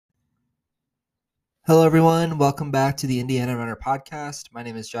Hello, everyone. Welcome back to the Indiana Runner podcast. My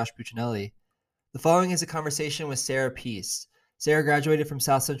name is Josh Buccinelli. The following is a conversation with Sarah Pease. Sarah graduated from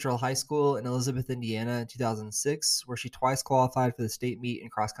South Central High School in Elizabeth, Indiana in 2006, where she twice qualified for the state meet in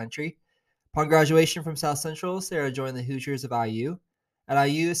cross country. Upon graduation from South Central, Sarah joined the Hoosiers of IU. At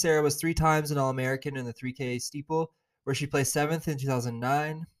IU, Sarah was 3 times an All-American in the 3K steeple, where she placed 7th in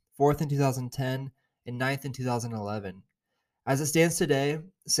 2009, 4th in 2010, and 9th in 2011. As it stands today,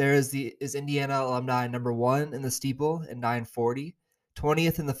 Sarah is Indiana alumni number 1 in the steeple in 940,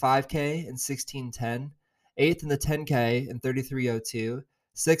 20th in the 5K in 1610, 8th in the 10K in 3302,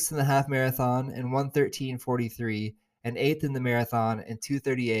 6th in the half marathon in 113.43, and 8th in the marathon in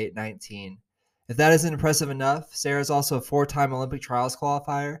 238.19. If that isn't impressive enough, Sarah is also a 4-time Olympic trials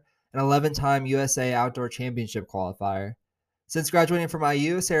qualifier and 11-time USA Outdoor Championship qualifier. Since graduating from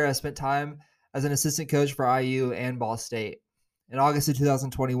IU, Sarah has spent time as an assistant coach for IU and Ball State. In August of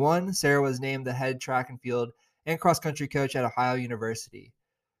 2021, Sarah was named the head track and field and cross country coach at Ohio University.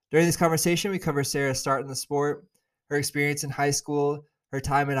 During this conversation, we cover Sarah's start in the sport, her experience in high school, her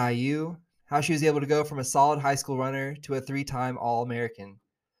time at IU, how she was able to go from a solid high school runner to a 3-time All-American,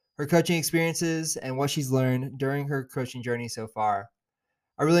 her coaching experiences, and what she's learned during her coaching journey so far.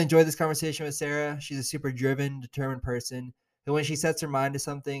 I really enjoyed this conversation with Sarah. She's a super driven, determined person who, when she sets her mind to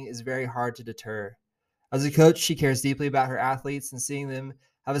something, is very hard to deter. As a coach, she cares deeply about her athletes and seeing them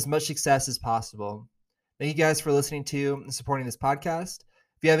have as much success as possible. Thank you guys for listening to and supporting this podcast.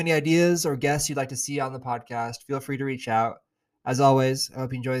 If you have any ideas or guests you'd like to see on the podcast, feel free to reach out. As always, I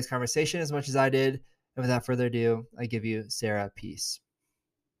hope you enjoy this conversation as much as I did. And without further ado, I give you Sarah Pease.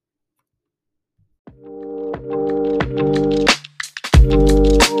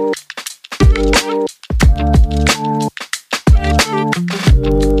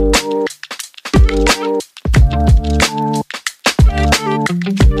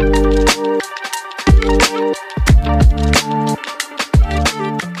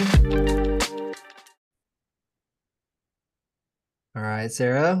 All right,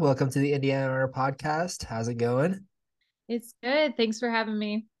 Sarah, welcome to the Indiana Runner podcast. How's it going? It's good. Thanks for having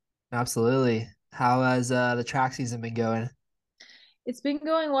me. Absolutely. How has the track season been going? It's been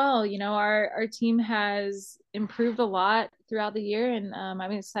going well. Our team has improved a lot throughout the year, and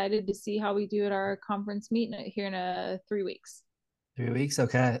I'm excited to see how we do at our conference meet here in 3 weeks. 3 weeks,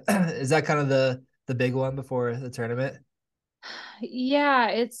 okay. Is that kind of the big one before the tournament?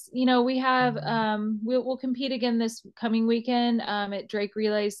 Yeah, we have we'll compete again this coming weekend at Drake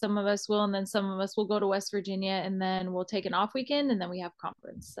Relays. Some of us will, and then some of us will go to West Virginia, and then we'll take an off weekend, and then we have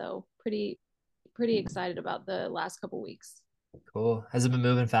conference. So pretty excited about the last couple weeks. Cool. Has it been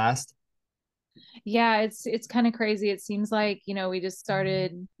moving fast? Yeah, it's kind of crazy. It seems like, we just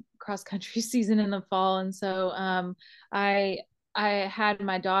started cross country season in the fall. And so I I had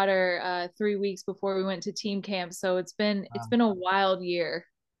my daughter 3 weeks before we went to team camp. So it's Wow. been a wild year.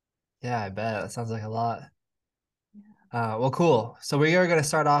 Yeah, I bet. That sounds like a lot. Well, cool. So we are going to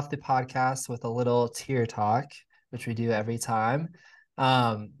start off the podcast with a little tier talk, which we do every time.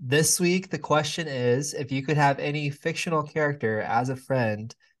 This week, the question is, if you could have any fictional character as a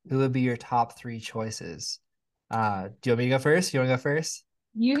friend, who would be your top 3 choices? Do you want me to go first? You want to go first?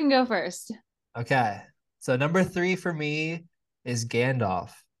 You can go first. Okay. So number 3 for me is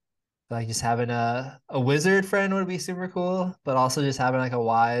Gandalf. Like just having a wizard friend would be super cool, but also just having like a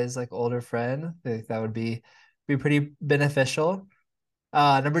wise, like older friend, I think that would be pretty beneficial.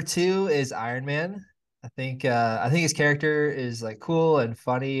 Number 2 is Iron Man. I think his character is like cool and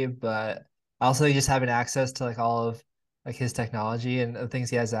funny, but I also think just having access to like all of like his technology and the things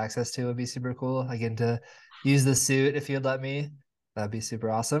he has access to would be super cool. Like getting to use the suit if you'd let me, that'd be super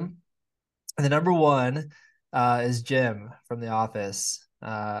awesome. And the number 1 is Jim from The Office.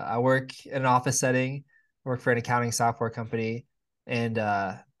 I work in an office setting, work for an accounting software company, and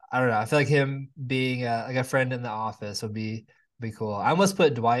I don't know. I feel like him being like a friend in the office would be cool. I almost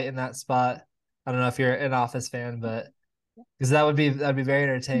put Dwight in that spot. I don't know if you're an Office fan, but because that'd be very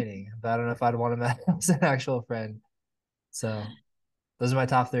entertaining. But I don't know if I'd want him as an actual friend. So those are my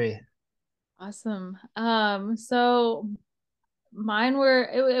top 3. Awesome. So mine were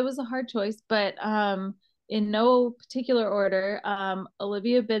it was a hard choice, but in no particular order.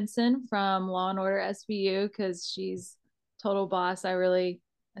 Olivia Benson from Law and Order SVU, because she's total boss.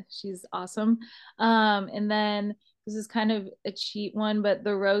 She's awesome. And then this is kind of a cheat one, but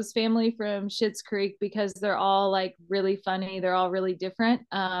the Rose family from Schitt's Creek, because they're all like really funny. They're all really different.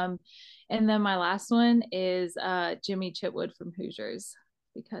 And then my last one is Jimmy Chitwood from Hoosiers,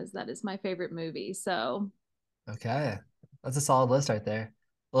 because that is my favorite movie. So Okay, that's a solid list right there.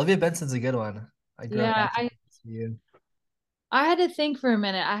 Olivia Benson's a good one. I grew up yeah, watching I you. I had to think for a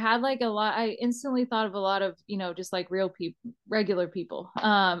minute. I had like a lot, I instantly thought of a lot of, just like real people, regular people.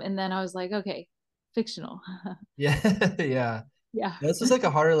 And then I was like, okay, fictional. Yeah, yeah. Yeah. This was like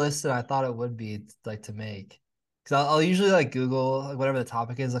a harder list than I thought it would be like to make. Because I'll usually like Google like whatever the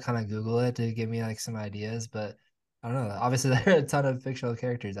topic is, I'll kind of Google it to give me like some ideas. But I don't know. Obviously, there are a ton of fictional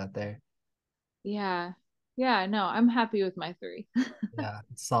characters out there. Yeah. Yeah. No, I'm happy with my three. Yeah,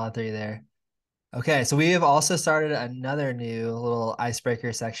 solid three there. Okay, so we have also started another new little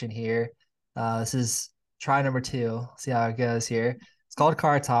icebreaker section here. This is try number two. See how it goes here. It's called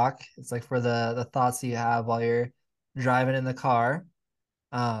car talk. It's like for the thoughts that you have while you're driving in the car.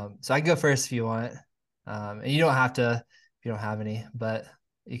 So I can go first if you want. And you don't have to if you don't have any, but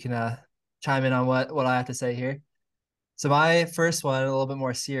you can chime in on what I have to say here. So my first one, a little bit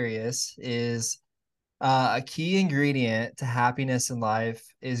more serious, is a key ingredient to happiness in life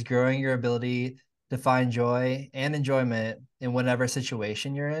is growing your ability to find joy and enjoyment in whatever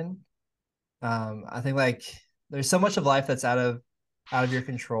situation you're in. I think like there's so much of life that's out of your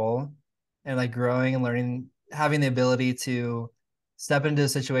control, and like growing and learning, having the ability to step into a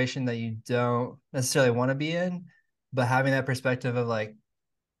situation that you don't necessarily want to be in, but having that perspective of like,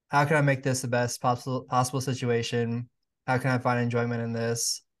 how can I make this the best possible situation? How can I find enjoyment in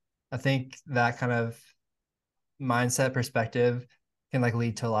this? I think that kind of mindset perspective can like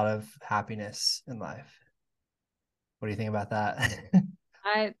lead to a lot of happiness in life. What do you think about that?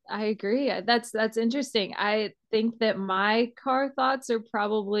 I agree. That's interesting. I think that my car thoughts are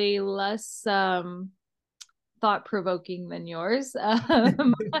probably less thought provoking than yours.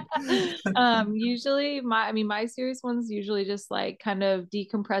 Usually my serious ones usually just like kind of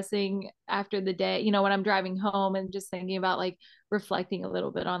decompressing after the day, when I'm driving home and just thinking about like reflecting a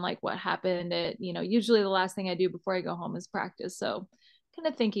little bit on like what happened at, usually the last thing I do before I go home is practice. So kind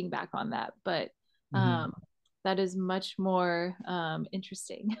of thinking back on that, but Mhm. that is much more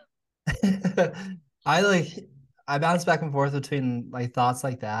interesting. I like I bounce back and forth between like thoughts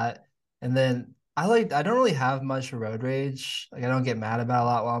like that, and then I don't really have much road rage. Like I don't get mad about a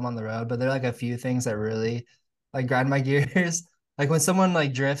lot while I'm on the road, but there are like a few things that really like grind my gears. Like when someone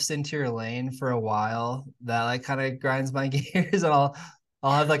like drifts into your lane for a while, that like kind of grinds my gears, and I'll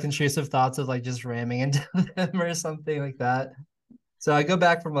have like intrusive thoughts of like just ramming into them or something like that. So I go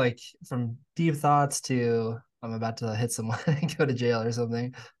back from deep thoughts to I'm about to hit someone and go to jail or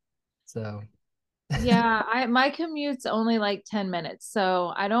something. So Yeah, I my commute's only like 10 minutes,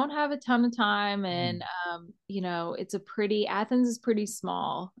 so I don't have a ton of time and it's a pretty Athens is pretty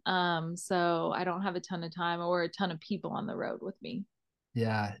small. So I don't have a ton of time or a ton of people on the road with me.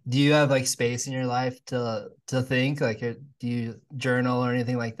 yeah. Do you have like space in your life to think? Like do you journal or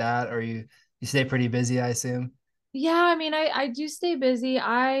anything like that? Or you stay pretty busy, I assume? Yeah, I mean, I do stay busy.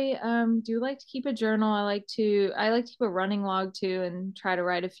 I do like to keep a journal. I like to keep a running log too and try to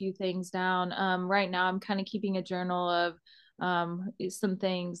write a few things down. Right now I'm kind of keeping a journal of some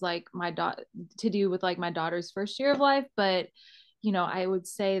things like my daughter to do with like my daughter's first year of life, but I would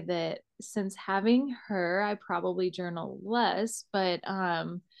say that since having her, I probably journal less, but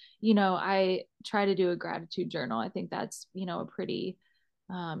I try to do a gratitude journal. I think that's, a pretty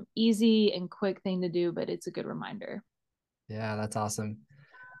easy and quick thing to do, but it's a good reminder. Yeah, that's awesome.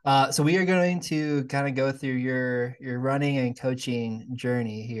 So we are going to kind of go through your running and coaching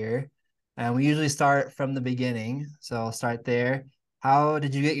journey here. And we usually start from the beginning. So I'll start there. How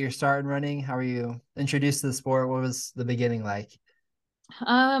did you get your start in running? How were you introduced to the sport? What was the beginning like?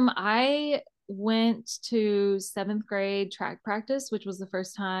 I went to seventh grade track practice, which was the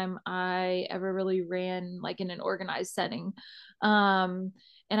first time I ever really ran like in an organized setting. Um,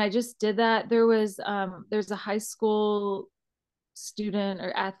 and I just did that. There's a high school student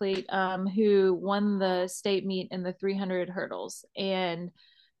or athlete who won the state meet in the 300 hurdles. And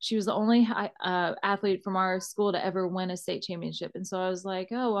she was the only athlete from our school to ever win a state championship. And so I was like,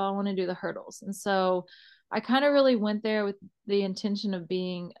 oh, well, I want to do the hurdles. And so I kind of really went there with the intention of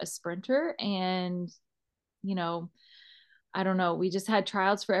being a sprinter. And, you know, I don't know, we just had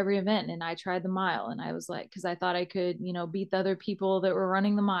tryouts for every event and I tried the mile and I was like, because I thought I could, beat the other people that were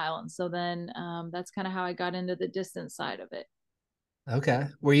running the mile. And so then that's kind of how I got into the distance side of it. Okay.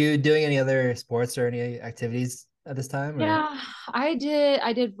 Were you doing any other sports or any activities at this time or? Yeah, I did.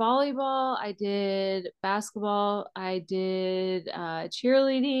 I did volleyball. I did basketball. I did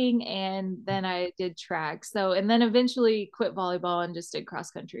cheerleading, and then I did track. So, and then eventually quit volleyball and just did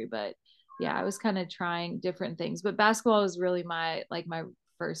cross country. But yeah, I was kind of trying different things. But basketball was really my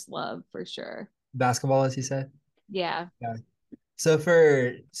first love for sure. Basketball, as you said? Yeah. Yeah. So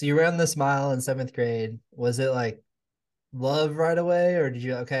you ran this mile in seventh grade. Was it like love right away, or did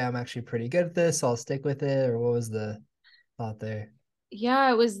you okay, I'm actually pretty good at this, so I'll stick with it, or what was the thought there.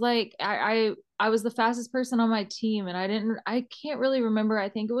 Yeah, it was like I was the fastest person on my team, and I can't really remember. I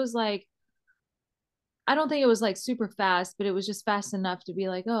think it was like I don't think it was like super fast, but it was just fast enough to be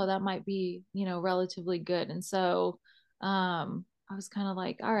like, oh, that might be, relatively good. And so I was kind of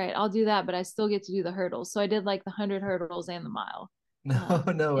like, all right, I'll do that, but I still get to do the hurdles. So I did like the 100 hurdles and the mile No,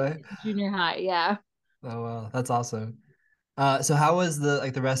 no in way. junior high. Yeah. Oh wow, that's awesome. So how was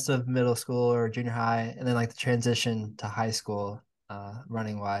the rest of middle school or junior high, and then like the transition to high school,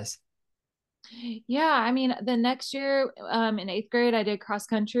 running wise? Yeah, I mean, the next year, in eighth grade, I did cross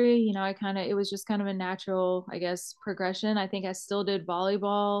country. It was just kind of a natural, I guess, progression. I think I still did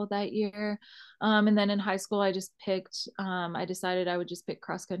volleyball that year. And then in high school, I decided I would just pick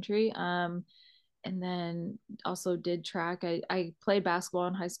cross country. And then also did track. I played basketball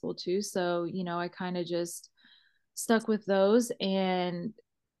in high school too. So, I kind of just stuck with those. And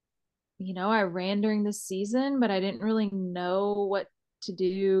I ran during the season, but I didn't really know what to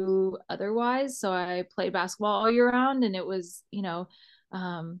do otherwise. So I played basketball all year round, and it was,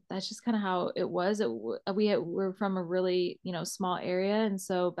 that's just kind of how it was. We're from a really, small area, and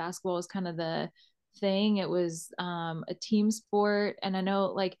so basketball was kind of the thing. It was a team sport, and I know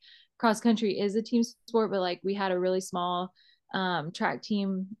like cross country is a team sport, but like we had a really small track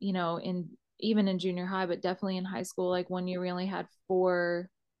team, in even in junior high, but definitely in high school. Like one year we only had four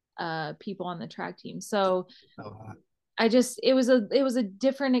people on the track team. So Oh, wow. it was a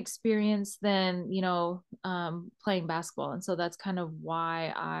different experience than playing basketball, and so that's kind of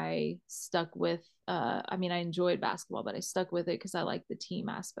why I stuck with. I mean, I enjoyed basketball, but I stuck with it because I like the team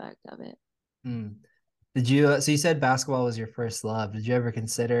aspect of it. Hmm. Did you, so you said basketball was your first love. Did you ever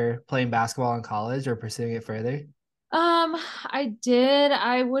consider playing basketball in college or pursuing it further? I did.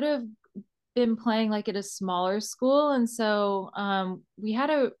 I would have been playing like at a smaller school, and so we had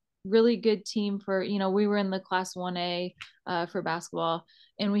a really good team for we were in the class 1A for basketball,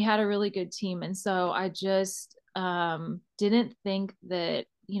 and we had a really good team, and so I just didn't think that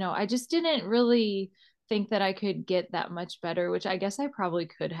I just didn't really think that I could get that much better, which I guess I probably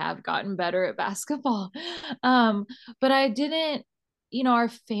could have gotten better at basketball. um but I didn't. Our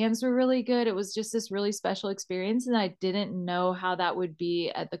fans were really good. It was just this really special experience, and I didn't know how that would be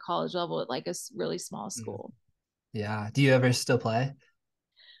at the college level at like a really small Mm. school. Yeah. Do you ever still play?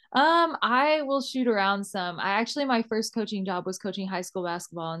 I will shoot around some. My first coaching job was coaching high school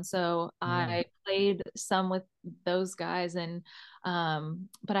basketball, and so Oh, I played some with those guys, and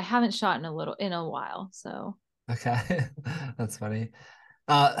but I haven't shot in a while. So okay. That's funny.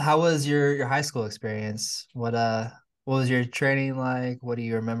 How was your high school experience? What was your training like? What do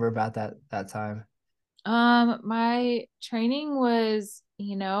you remember about that time? My training was,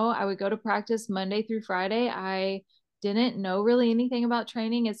 I would go to practice Monday through Friday. I didn't know really anything about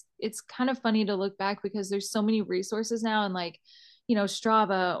training. It's kind of funny to look back because there's so many resources now, and like,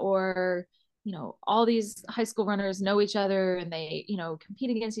 Strava, or all these high school runners know each other, and they, compete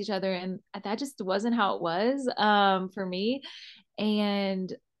against each other, and that just wasn't how it was for me.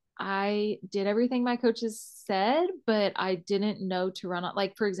 And I did everything my coaches said, but I didn't know to run on,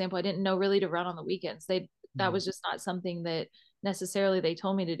 like, for example, I didn't know really to run on the weekends. That Mm. was just not something that necessarily they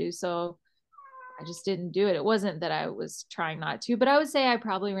told me to do. So I just didn't do it. It wasn't that I was trying not to, but I would say I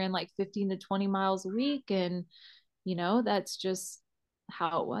probably ran like 15 to 20 miles a week. And, that's just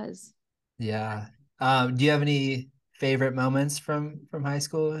how it was. Yeah. Do you have any favorite moments from high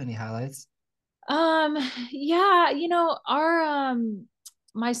school? Any highlights? Um, yeah, our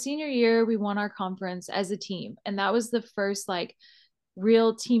my senior year we won our conference as a team, and that was the first like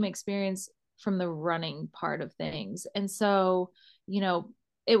real team experience from the running part of things. And so, you know,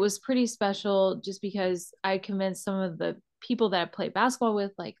 it was pretty special just because I convinced some of the people that I played basketball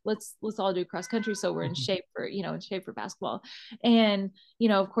with, like, let's all do cross country so we're in shape for basketball. And,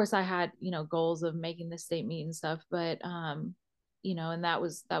 of course I had, goals of making the state meet and stuff, but and that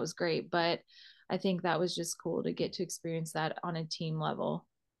was great. But I think that was just cool to get to experience that on a team level.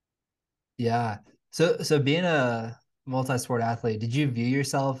 Yeah. So being a multi-sport athlete, did you view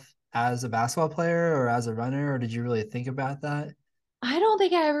yourself as a basketball player or as a runner, or did you really think about that? I don't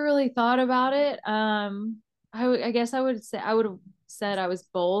think I ever really thought about it. I guess I would have said I was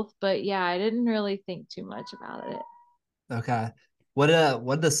both, but yeah, I didn't really think too much about it. Okay. What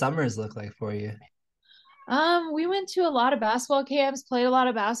do the summers look like for you? We went to a lot of basketball camps, played a lot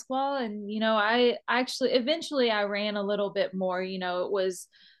of basketball, and I actually eventually I ran a little bit more. It was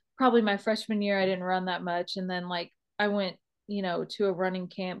probably my freshman year I didn't run that much, and then like I went, to a running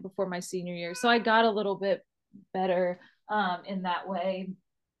camp before my senior year, so I got a little bit better in that way.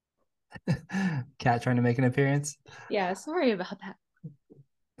 Cat trying to make an appearance? Yeah, sorry about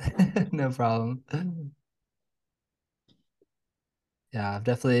that. No problem. Yeah, I've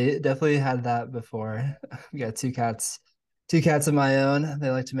definitely had that before. We got two cats of my own. They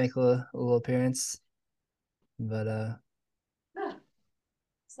like to make a little appearance, but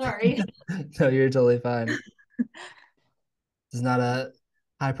Sorry. no, you're totally fine. It's not a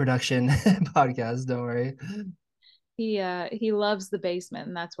high production podcast. Don't worry. He loves the basement,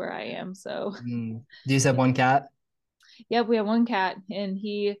 and that's where I am. So Mm. Do you just have one cat? yep, we have one cat, and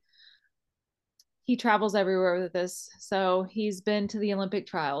he travels everywhere with us. So he's been to the Olympic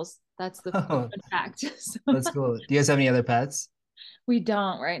trials. That's the Oh, fun fact. So that's cool. Do you guys have any other pets? we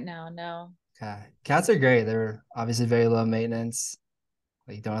don't right now, no. Okay. Cats are great. They're obviously very low maintenance.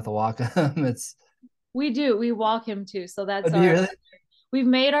 Like you don't have to walk them. It's We do. We walk him too. So oh, that's do you our really? we've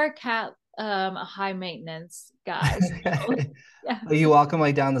made our cat a high maintenance guy. So Okay. yeah. Oh, you walk them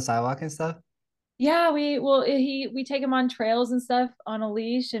like down the sidewalk and stuff? Yeah, we take him on trails and stuff on a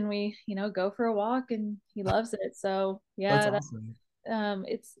leash and we, go for a walk and he loves it. So That's yeah, that awesome.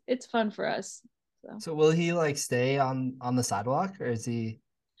 it's fun for us. So So will he like stay on the sidewalk or is he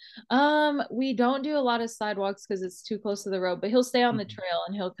we don't do a lot of sidewalks because it's too close to the road, but he'll stay on the mm, trail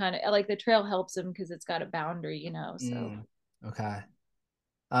and he'll kind of like the trail helps him because it's got a boundary. So mm, okay.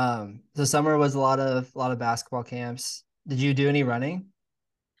 So summer was a lot of basketball camps. Did you do any running?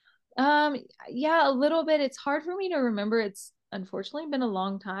 Um, yeah, a little bit. It's hard for me to remember. It's unfortunately been a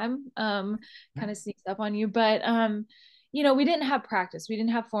long time. Kind of sneaks up on you, but we didn't have practice. We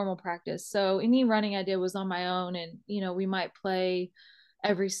didn't have formal practice. So any running I did was on my own and we might play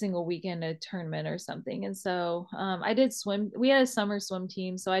every single weekend a tournament or something. And so I did swim. We had a summer swim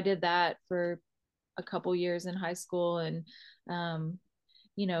team, so I did that for a couple years in high school and um,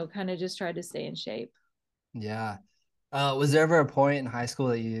 kind of just tried to stay in shape. Yeah. Was there ever a point in high school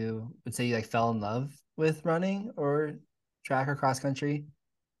that you would say you like fell in love with running or track or cross country?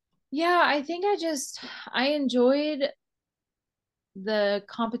 Yeah, I think I enjoyed the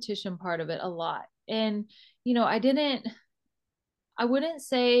competition part of it a lot. And, I wouldn't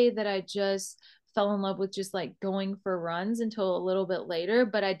say that I just fell in love with just like going for runs until a little bit later,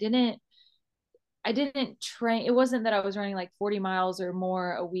 but I didn't train. It wasn't that I was running like 40 miles or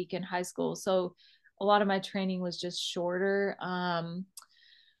more a week in high school. So a lot of my training was just shorter.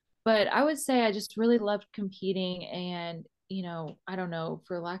 But I would say I just really loved competing and, I don't know,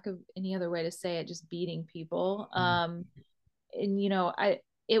 for lack of any other way to say it, just beating people. Mm. And I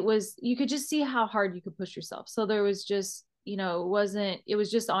it was you could just see how hard you could push yourself. So there was just, it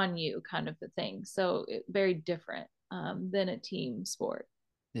was just on you kind of the thing. So very different than a team sport.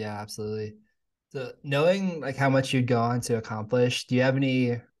 Yeah, absolutely. So knowing like how much you'd go on to accomplish, do you have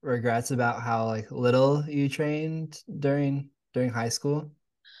any regrets about how like little you trained during high school?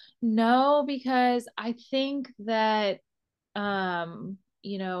 No, because I think that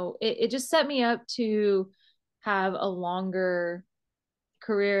it just set me up to have a longer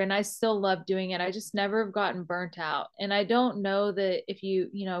career and I still love doing it. I just never have gotten burnt out. And I don't know that if you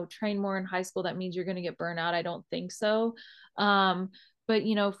train more in high school, that means you're going to get burnt out. I don't think so. But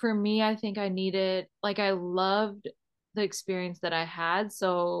for me, I think I needed, like, I loved the experience that I had.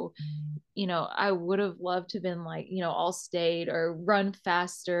 So, I would have loved to have been like, all state or run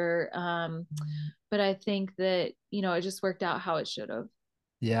faster. But I think that, it just worked out how it should have.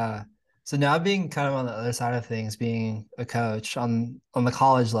 Yeah. So now being kind of on the other side of things, being a coach on the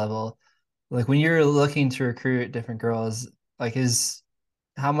college level, like when you're looking to recruit different girls, like is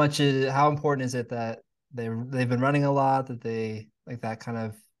how important is it that they've been running a lot, that they like that kind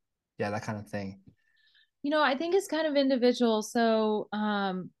of yeah, that kind of thing. I think it's kind of individual. So,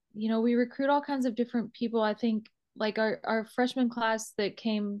 we recruit all kinds of different people. I think like our freshman class that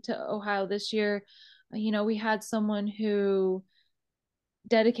came to Ohio this year, we had someone who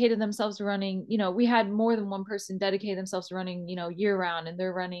dedicated themselves to running, we had more than one person dedicate themselves to running, year round and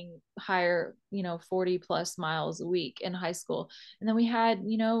they're running higher, 40 plus miles a week in high school. And then we had,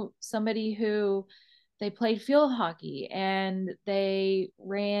 somebody who they played field hockey and they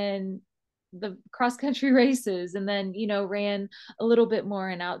ran the cross country races and then ran a little bit more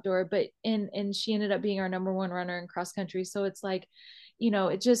in outdoor but and she ended up being our number one runner in cross country. So it's like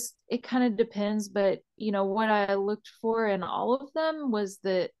it kind of depends, but what I looked for in all of them was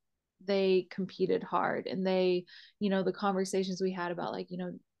that they competed hard and they the conversations we had about like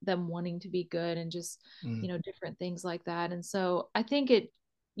them wanting to be good and just Mm. different things like that. And so I think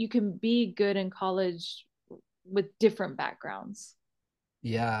you can be good in college with different backgrounds.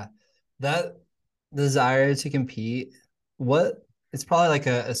 Yeah. That desire to compete, what it's probably like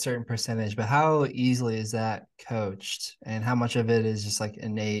a certain percentage, but how easily is that coached and how much of it is just like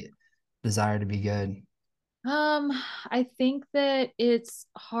innate desire to be good? Um, I think that it's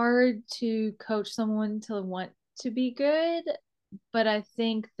hard to coach someone to want to be good. but I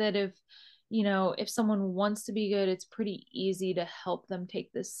think that if someone wants to be good, it's pretty easy to help them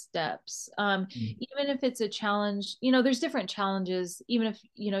take the steps. Mm. Even if it's a challenge, there's different challenges. Even if,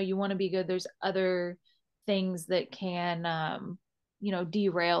 you want to be good, there's other things that can,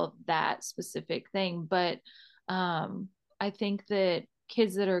 derail that specific thing. But I think that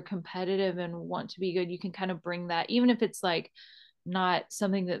kids that are competitive and want to be good, you can kind of bring that, even if it's like not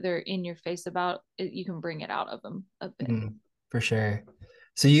something that they're in your face about, you can bring it out of them a bit. Mm, for sure.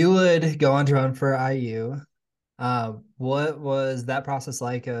 So you would go on to run for IU. What was that process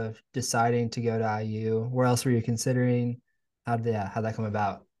like of deciding to go to IU? Where else were you considering? How'd that come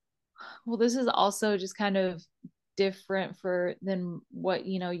about? Well, this is also just kind of different for than what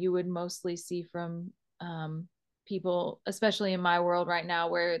you would mostly see from people, especially in my world right now,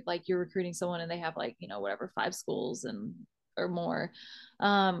 where like you're recruiting someone and they have like whatever 5 schools and or more.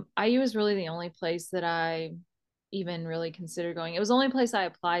 IU was really the only place that I even really considered going. It was the only place I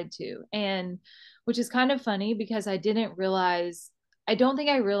applied to, and which is kind of funny because I don't think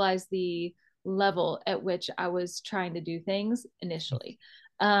I realized the level at which I was trying to do things initially.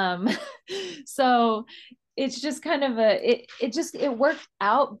 Um, so it's just kind of it worked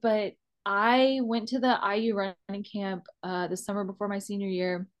out, but I went to the IU running camp the summer before my senior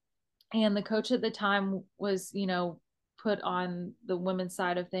year, and the coach at the time was put on the women's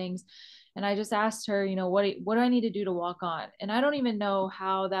side of things, and I just asked her, what do I need to do to walk on? And I don't even know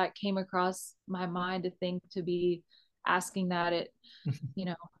how that came across my mind to think to be asking that you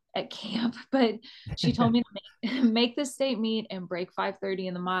know at camp, but she told me to make the state meet and break 5:30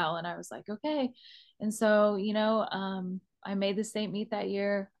 in the mile, and I was like, okay. And so I made the state meet that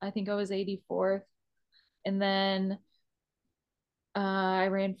year. I think I was 84th, and then I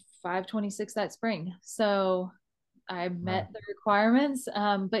ran 5:26 that spring. So I met Wow. the requirements.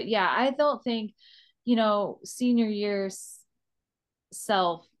 But yeah, I don't think, senior year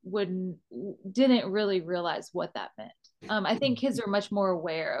self wouldn't didn't really realize what that meant. I think kids are much more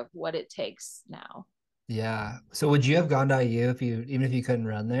aware of what it takes now. Yeah. So would you have gone to IU if you even if you couldn't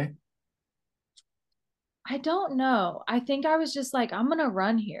run there? I don't know. I think I was just like, I'm gonna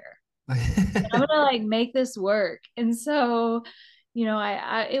run here. I'm gonna like make this work. And so,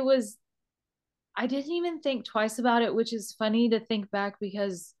 I it was I didn't even think twice about it, which is funny to think back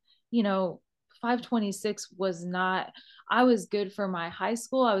because, you know, 5:26 was not, I was good for my high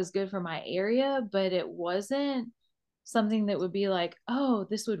school, I was good for my area, but it wasn't something that would be like, oh,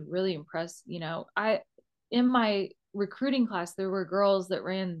 this would really impress, in my recruiting class, there were girls that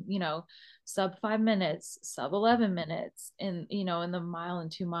ran, sub 5 minutes, sub 11 minutes in the mile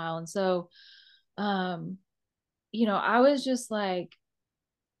and 2 mile. And so, um, I was just like,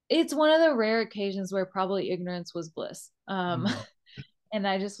 it's one of the rare occasions where probably ignorance was bliss. Mm. And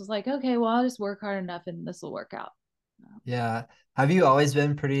I just was like, okay, well, I'll just work hard enough and this will work out. Yeah. Have you always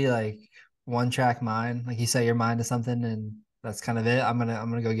been pretty like one track mind? Like you set your mind to something and that's kind of it. I'm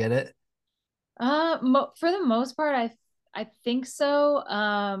gonna go get it. For the most part, I think so.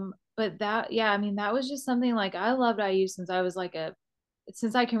 But that, yeah, I mean, that was just something like I loved IU since I was like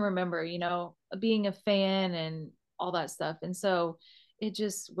since I can remember, being a fan and all that stuff. And so it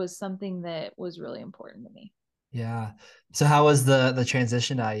just was something that was really important to me. Yeah. So how was the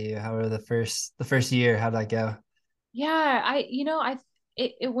transition to IU? How were the first year? How'd that go? Yeah,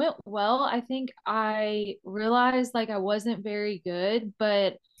 it went well. I think I realized like I wasn't very good,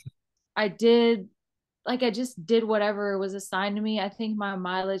 but I did I just did whatever was assigned to me. I think my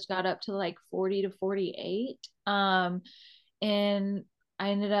mileage got up to like 40 to 48. And I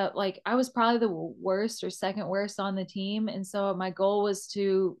ended up like I was probably the worst or second worst on the team. And so my goal was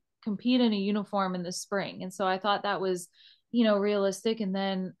to compete in a uniform in the spring. And so I thought that was, realistic. And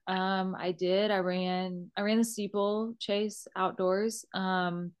then I ran the steeple chase outdoors,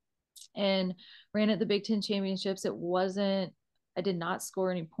 and ran at the Big Ten championships. I did not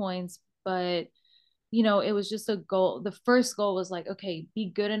score any points, but it was just a goal. The first goal was like, okay,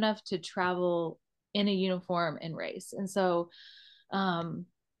 be good enough to travel in a uniform and race. And so, um,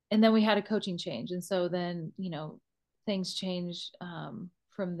 and then we had a coaching change. And so then, things changed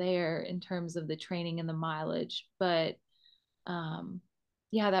from there in terms of the training and the mileage. But um,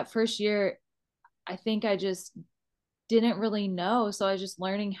 yeah, that first year, I think I just didn't really know. So I was just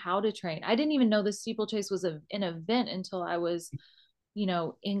learning how to train. I didn't even know the steeplechase was an event until I was,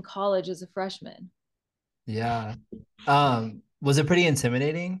 in college as a freshman. Yeah. Was it pretty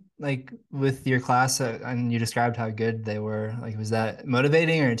intimidating, like with your class, and you described how good they were? Like, was that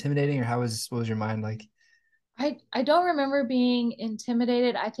motivating or intimidating, or what was your mind like? I don't remember being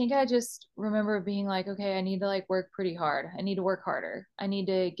intimidated. I think I just remember being like, okay, I need to like work pretty hard. I need to work harder. I need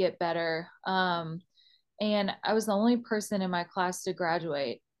to get better. and I was the only person in my class to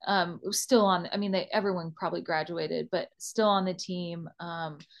graduate. Still on, I mean, everyone probably graduated, but still on the team.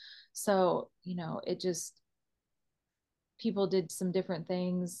 So, it just, people did some different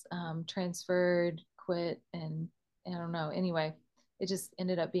things, transferred, quit, and I don't know. Anyway, it just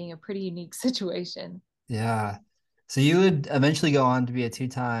ended up being a pretty unique situation. Yeah. So you would eventually go on to be a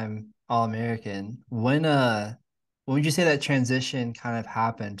two-time All-American. When would you say that transition kind of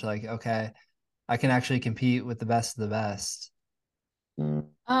happened to like, okay, I can actually compete with the best of the best?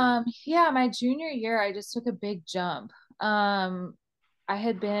 Yeah, my junior year, I just took a big jump. I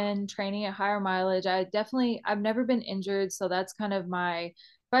had been training at higher mileage. I've never been injured, so that's kind of if I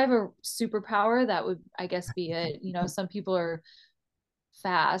have a superpower, that would, I guess, be it. Some people are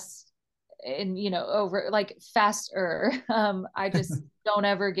fast and, over like faster. I just don't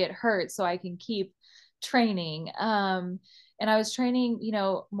ever get hurt, so I can keep training. And I was training,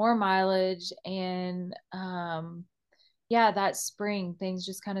 more mileage and, yeah, that spring things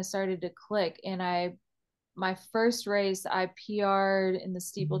just kind of started to click. And my first race, I PR'd in the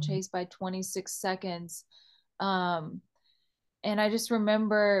steeplechase by 26 seconds. Um, and I just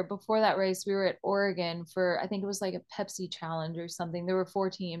remember before that race, we were at Oregon for, I think it was like a Pepsi challenge or something. There were 4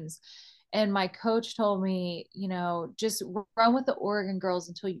 teams. And my coach told me, just run with the Oregon girls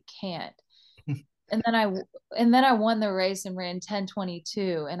until you can't. And then I won the race and ran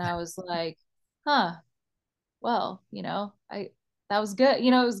 10:22. And I was like, huh, well, that was good.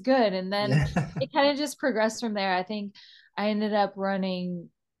 It was good. And then Yeah. it kind of just progressed from there. I think I ended up running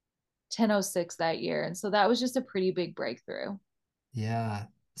 10:06 that year. And so that was just a pretty big breakthrough. Yeah.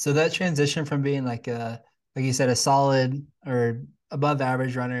 So that transition from being like you said, a solid or above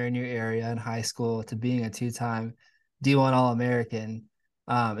average runner in your area in high school to being a two-time D1 All-American,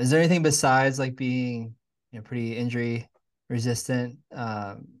 is there anything besides like being, pretty injury resistant,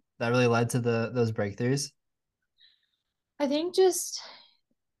 that really led to those breakthroughs? I think just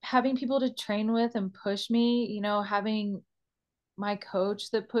having people to train with and push me, having my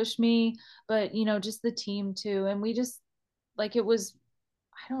coach that pushed me, but just the team too. And we just like it was,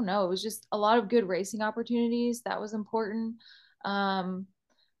 I don't know, it was just a lot of good racing opportunities. That was important. Um,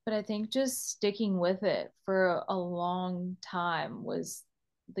 but I think just sticking with it for a long time was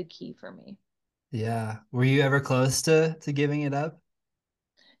the key for me. Yeah. Were you ever close to giving it up?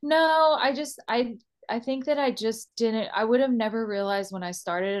 No, I think that I just didn't. I would have never realized when I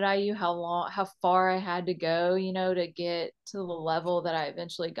started at IU how far I had to go, to get to the level that I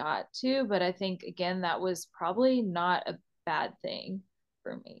eventually got to. But I think again that was probably not a bad thing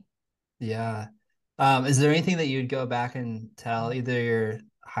for me. Yeah. Is there anything that you'd go back and tell either your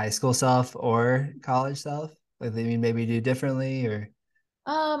high school self or college self? Like, they maybe do differently or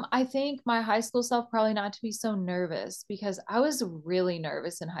I think my high school self probably not to be so nervous because I was really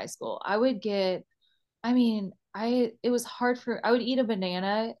nervous in high school. I mean, it was hard I would eat a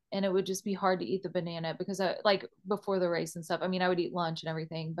banana and it would just be hard to eat the banana because I like before the race and stuff. I mean, I would eat lunch and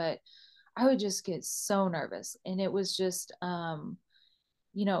everything, but I would just get so nervous. And it was just,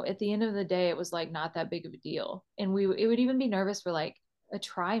 at the end of the day, it was like not that big of a deal. And it would even be nervous for like a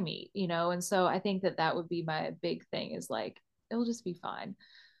try meet, And so I think that that would be my big thing is like, it'll just be fine.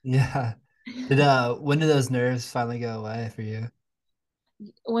 yeah. Did when did those nerves finally go away for you?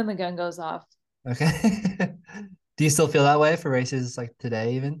 When the gun goes off. Okay. Do you still feel that way for races like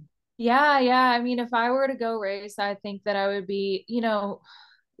today even? Yeah, yeah. I mean, if I were to go race, I think that I would be,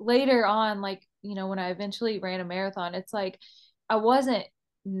 later on, like, when I eventually ran a marathon, it's like I wasn't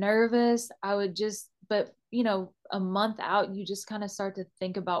nervous. I would just, but, a month out, you just kind of start to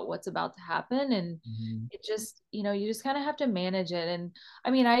think about what's about to happen. And Mhm. it just, you just kind of have to manage it. And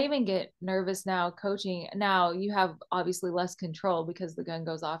I mean, I even get nervous now coaching. Now you have obviously less control because the gun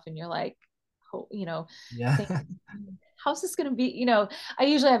goes off and you're like, Yeah. think, how's this going to be? I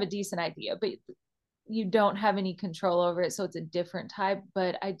usually have a decent idea, but you don't have any control over it. So it's a different type.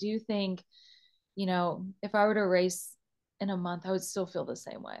 But I do think, if I were to race in a month, I would still feel the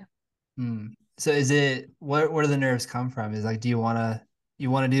same way. Hmm. So is it where do the nerves come from? Is like, do you wanna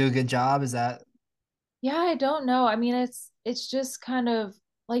do a good job? Is that Yeah, I don't know. I mean, it's just kind of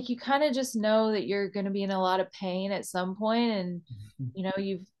like you kind of just know that you're going to be in a lot of pain at some point and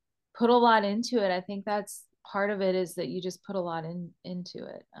you've put a lot into it. I think that's part of it is that you just put a lot into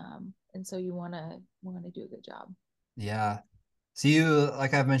it. And so you want to do a good job. yeah. So you,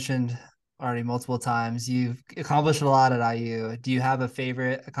 like I've mentioned already multiple times, you've accomplished a lot at IU. Do you have a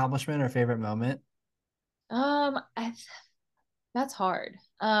favorite accomplishment or favorite moment? I That's hard.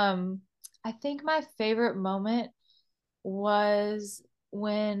 I think my favorite moment was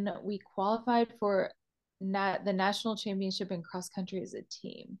when we qualified for the national championship in cross country as a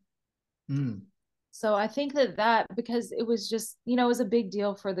team. Hmm. So I think that because it was just, it was a big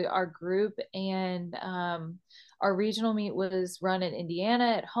deal for our group, and our regional meet was run in Indiana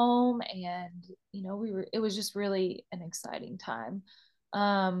at home, and it was just really an exciting time.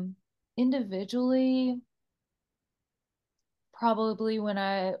 Um, Individually, probably when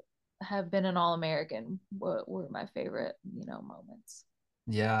I have been an All-American, what were my favorite, moments.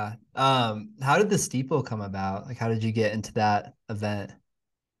 Yeah. How did the steeple come about? Like, how did you get into that event?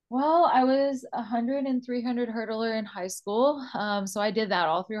 Well, I was a 100 and 300 hurdler in high school. So I did that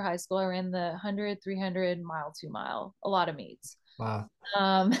all through high school. I ran the 100, 300, mile, 2 mile, a lot of meets. Wow.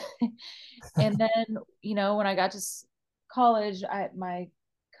 Um, and then, when I got to college, my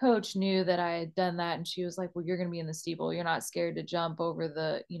coach knew that I had done that, and she was like, "Well, you're going to be in the steeple. You're not scared to jump over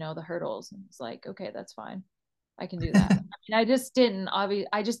the hurdles." And it's like, "Okay, that's fine. I can do that." I mean, I just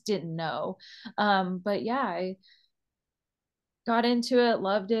didn't know. But yeah, I got into it,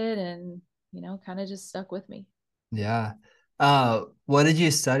 loved it, and kind of just stuck with me. Yeah. What did you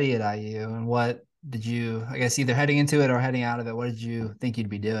study at IU and what did you, I guess, either heading into it or heading out of it, what did you think you'd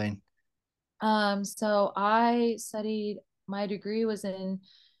be doing? So I studied, my degree was in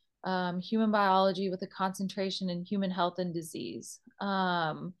human biology with a concentration in human health and disease.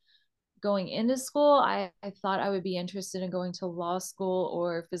 Going into school, I thought I would be interested in going to law school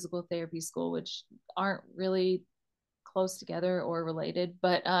or physical therapy school, which aren't really close together or related,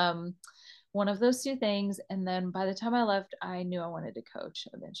 but one of those two things. And then by the time I left, I knew I wanted to coach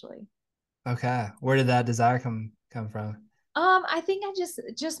eventually. Okay. Where did that desire come from? I think I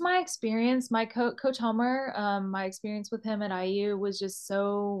just my experience, my coach Homer, my experience with him at IU was just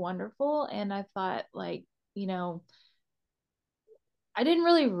so wonderful, and I thought, like, you know, I didn't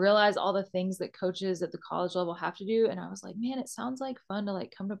really realize all the things that coaches at the college level have to do, and I was like, man, it sounds like fun to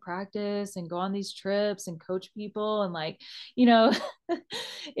like come to practice and go on these trips and coach people, and like, you know,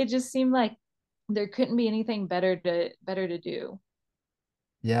 it just seemed like there couldn't be anything better to do.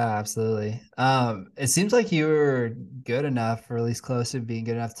 Yeah, absolutely. It seems like you were good enough, or at least close to being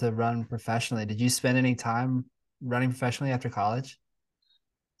good enough to run professionally. Did you spend any time running professionally after college?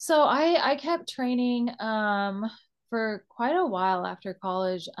 So I kept training for quite a while after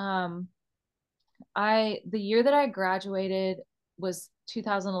college. The year that I graduated was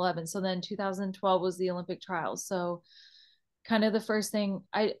 2011. So then 2012 was the Olympic trials. So kind of the first thing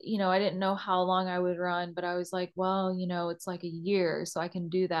I didn't know how long I would run, but I was like, well, it's like a year, so I can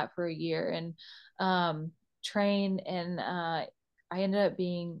do that for a year and um, train. And I ended up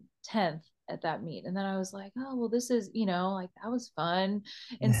being 10th at that meet. And then I was like, oh, well, this is, like that was fun.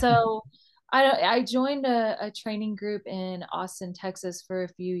 And so I joined a training group in Austin, Texas for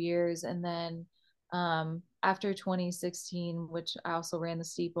a few years. And then after 2016, which I also ran the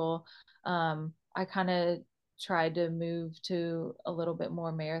steeple, I kind of tried to move to a little bit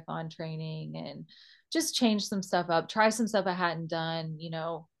more marathon training and just change some stuff up, try some stuff I hadn't done,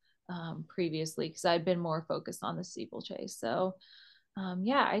 previously, because I'd been more focused on the steeplechase. So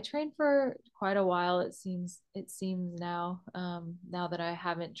yeah, I trained for quite a while. It seems now that I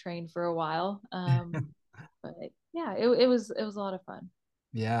haven't trained for a while. But yeah, it was a lot of fun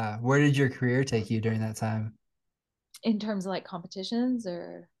Yeah. Where did your career take you during that time? in terms of like competitions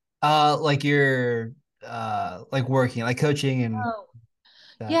or. Like you're like working, like coaching and Oh,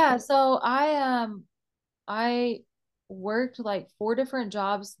 that. yeah. So I worked like four different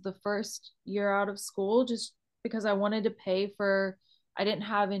jobs the first year out of school just because I wanted to pay for. I didn't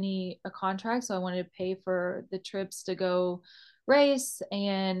have a contract, so I wanted to pay for the trips to go race,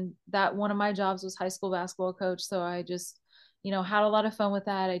 and that one of my jobs was high school basketball coach, so I just had a lot of fun with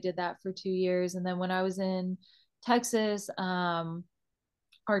that. I did that for 2 years, and then when I was in Texas,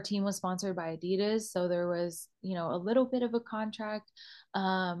 our team was sponsored by Adidas, so there was a little bit of a contract.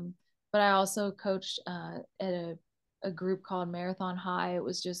 Um, but I also coached at a group called Marathon High. It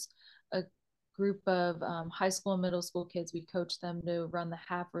was just a group of high school and middle school kids. We coached them to run the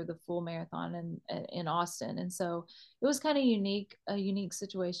half or the full marathon in Austin, and so it was kind of a unique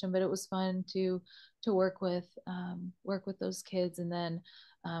situation, but it was fun to work with those kids. And then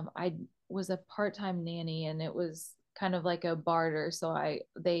I was a part-time nanny, and it was kind of like a barter. So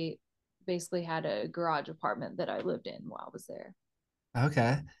they basically had a garage apartment that I lived in while I was there.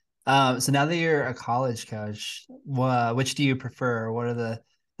 Okay. So now that you're a college coach, which do you prefer? What are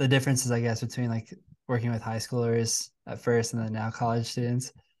the differences, I guess, between like working with high schoolers at first and then now college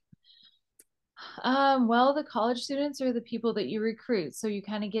students? Well, the college students are the people that you recruit, so you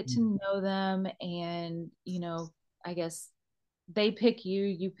kind of get to know them, and I guess they pick you,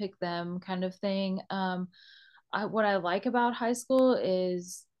 you pick them, kind of thing. What I like about high school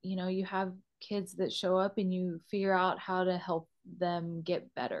is, you have kids that show up and you figure out how to help them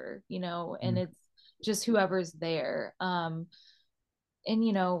get better, and Mm. just whoever's there. And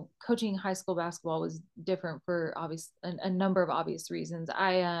coaching high school basketball was different for obvious a number of obvious reasons.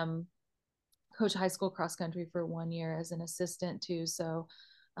 I coached high school cross country for 1 year as an assistant too. So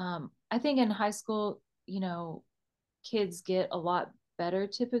I think in high school, kids get a lot better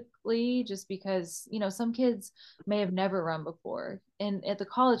typically just because some kids may have never run before, and at the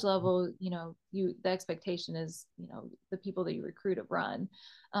college level the expectation is the people that you recruit have run.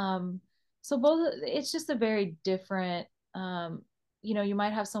 So both, it's just a very different, you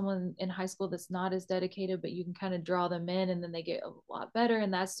might have someone in high school that's not as dedicated, but you can kind of draw them in and then they get a lot better,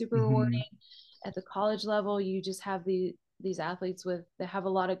 and that's super rewarding. Hmm. At the college level, you just have these athletes with that have a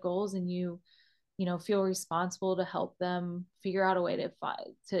lot of goals, and you feel responsible to help them figure out a way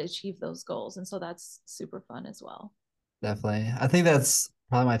to achieve those goals, and so that's super fun as well. Definitely. I think that's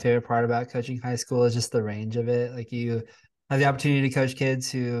probably my favorite part about coaching high school is just the range of it. Like you have the opportunity to coach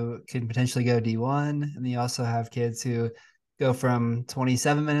kids who can potentially go D1, and then you also have kids who go from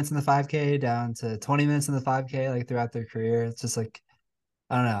 27 minutes in the 5K down to 20 minutes in the 5K like throughout their career. It's just like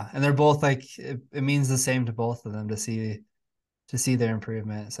I don't know. And they're both like it means the same to both of them to see their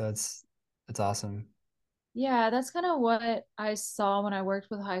improvement. So it's awesome. Yeah, that's kind of what I saw when I worked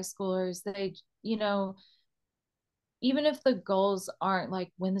with high schoolers. They, even if the goals aren't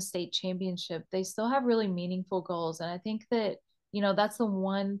like win the state championship, they still have really meaningful goals. And I think that, that's the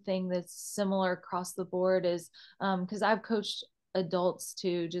one thing that's similar across the board is because I've coached adults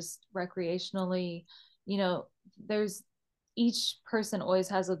too, just recreationally, you know, there's each person always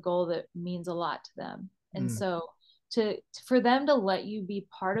has a goal that means a lot to them. And Mm. so to for them to let you be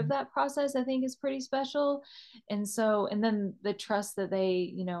part of that process, I think is pretty special. And so, and then the trust that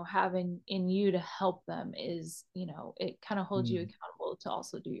they have in you to help them is, it kind of holds you Mm. accountable to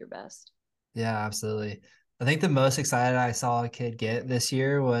also do your best. Yeah, absolutely. I think the most excited I saw a kid get this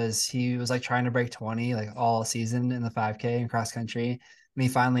year was he was like trying to break 20 like all season in the 5K and cross country. And he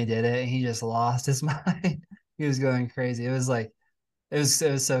finally did it and he just lost his mind. He was going crazy. It was like it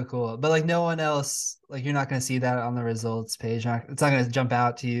was so cool. But like no one else, like you're not gonna see that on the results page. It's not gonna jump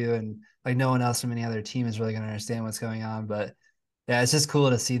out to you and like no one else from any other team is really gonna understand what's going on. But yeah, it's just cool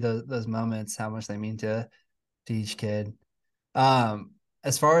to see those moments, how much they mean to each kid. Um,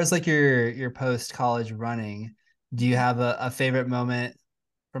 as far as like your post college running, do you have a favorite moment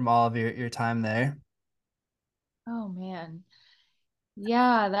from all of your time there? Oh man.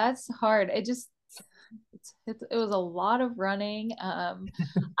 Yeah, that's hard. It was a lot of running.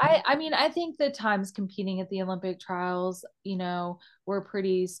 I mean, I think the times competing at the Olympic trials, were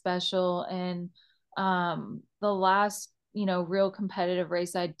pretty special. And the last, real competitive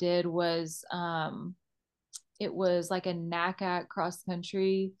race I did was it was like a NACAT cross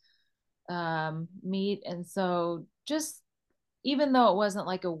country meet. And so just even though it wasn't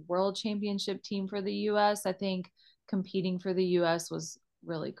like a world championship team for the US, I think competing for the US was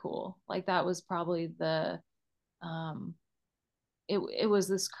really cool. Like that was probably um it was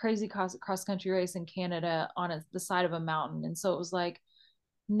this crazy cross country race in Canada on the side of a mountain. And so it was like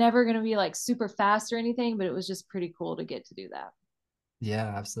never going to be like super fast or anything, but it was just pretty cool to get to do that.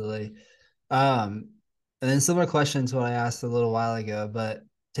 Yeah, absolutely. Um, and then similar question to what I asked a little while ago, but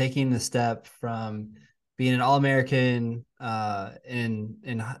taking the step from being an All-American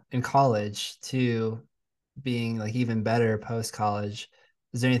in college to being like even better post college,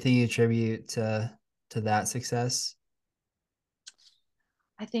 is there anything you attribute to that success?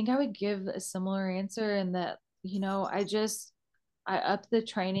 I think I would give a similar answer in that, I upped the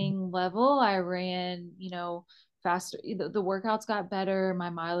training level. I ran, faster. The workouts got better. My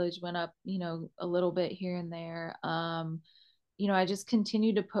mileage went up, a little bit here and there. I just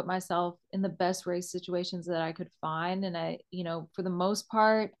continued to put myself in the best race situations that I could find. And for the most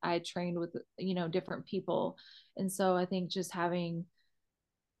part, I trained with, different people. And so I think just having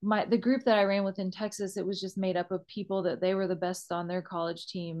the group that I ran with in Texas, it was just made up of people that they were the best on their college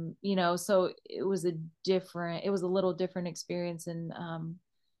team, so it was a little different experience. And,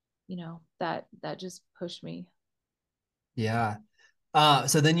 that just pushed me. Yeah.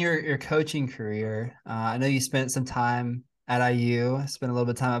 So then your coaching career, I know you spent some time at IU, spent a little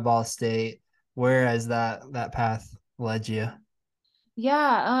bit of time at Ball State. Where has that path led you?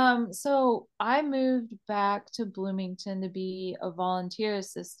 Yeah. So I moved back to Bloomington to be a volunteer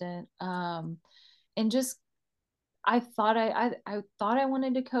assistant. And just I thought I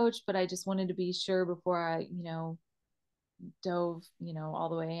wanted to coach, but I just wanted to be sure before I, dove, all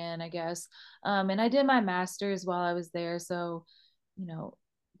the way in, I guess. And I did my master's while I was there. So, you know,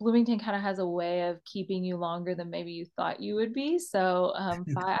 Bloomington kind of has a way of keeping you longer than maybe you thought you would be. So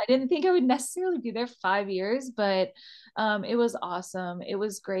I didn't think I would necessarily be there 5 years, but it was awesome. It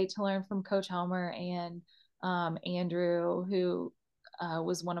was great to learn from Coach Helmer and Andrew, who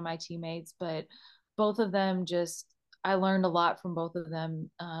was one of my teammates. But both of them just, I learned a lot from both of them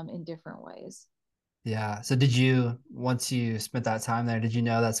in different ways. Yeah. So did you, once you spent that time there, did you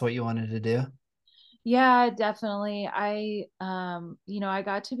know that's what you wanted to do? Yeah, definitely. I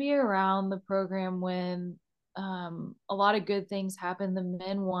got to be around the program when a lot of good things happened. The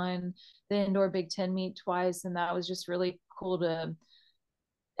men won the indoor Big Ten meet twice, and that was just really cool to,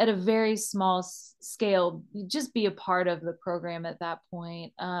 at a very small scale, just be a part of the program at that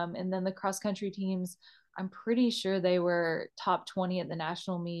point. And then the cross country teams, I'm pretty sure they were top 20 at the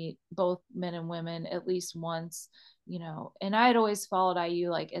national meet, both men and women, at least once, and I had always followed IU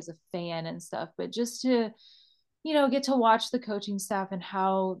like as a fan and stuff, but just to, get to watch the coaching staff and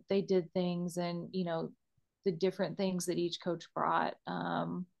how they did things and, the different things that each coach brought.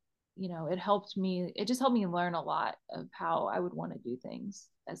 It just helped me learn a lot of how I would want to do things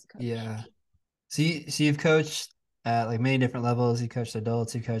as a coach. Yeah. So you've coached at like many different levels. You coached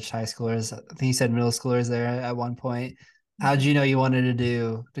adults, you coached high schoolers. I think you said middle schoolers there at one point. How did Mm-hmm. you know you wanted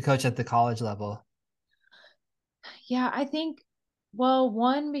to coach at the college level? Yeah, I think, well,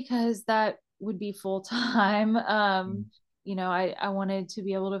 one, because that would be full time. Mm. I wanted to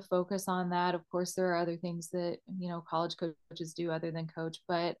be able to focus on that. Of course, there are other things that, college coaches do other than coach,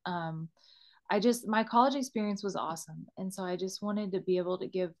 but my college experience was awesome. And so I just wanted to be able to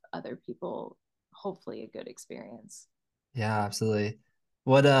give other people, hopefully, a good experience. Yeah, absolutely.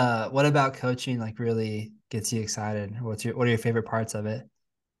 What about coaching like really gets you excited? What are your favorite parts of it?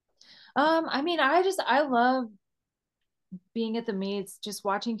 I love being at the meets, just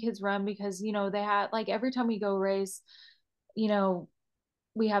watching kids run because, they had like every time we go race, you know,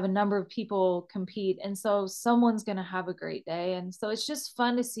 we have a number of people compete, and so someone's going to have a great day, and so it's just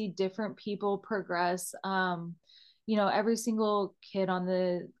fun to see different people progress. Every single kid on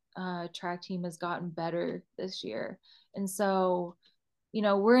the track team has gotten better this year, and so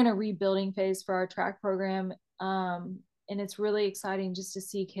we're in a rebuilding phase for our track program, and it's really exciting just to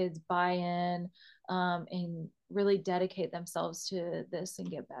see kids buy in, and really dedicate themselves to this and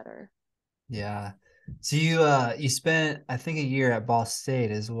get better. Yeah. So you spent I think a year at Ball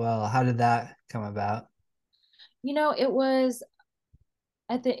State as well. How did that come about? It was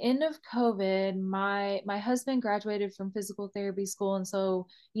at the end of COVID. My husband graduated from physical therapy school, and so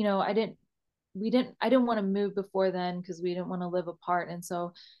I didn't want to move before then because we didn't want to live apart. And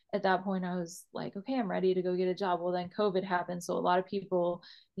so at that point, I was like, okay, I'm ready to go get a job. Well, then COVID happened, so a lot of people,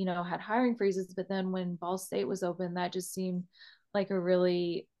 had hiring freezes. But then when Ball State was open, that just seemed like a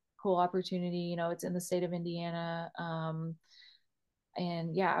really cool opportunity. It's in the state of Indiana,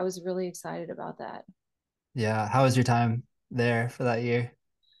 and yeah, I was really excited about that. Yeah. How was your time there for that year?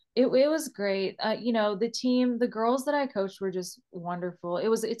 It was great. The girls that I coached were just wonderful.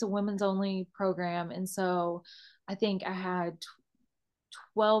 It's a women's only program, and so I think I had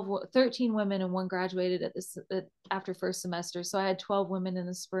 13 women, and one graduated after first semester. So I had 12 women in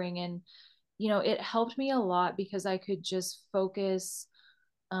the spring, and it helped me a lot because I could just focus,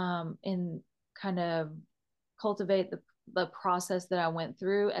 and kind of cultivate the process that I went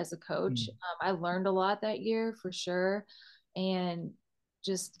through as a coach. Mm. I learned a lot that year for sure, and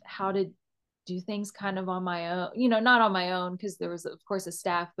just how to do things kind of on my own. Not on my own because there was of course a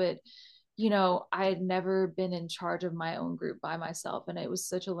staff, but I had never been in charge of my own group by myself, and it was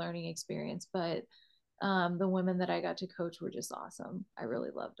such a learning experience. But the women that I got to coach were just awesome. I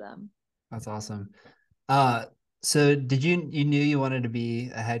really loved them. That's awesome. Uh, so did you knew you wanted to be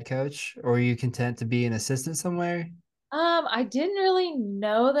a head coach, or were you content to be an assistant somewhere? I didn't really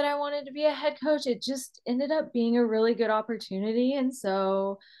know that I wanted to be a head coach. It just ended up being a really good opportunity. And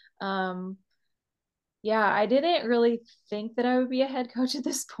so, um, yeah, I didn't really think that I would be a head coach at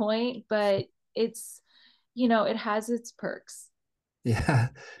this point, but it's, it has its perks. Yeah.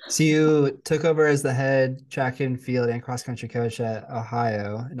 So you took over as the head track and field and cross country coach at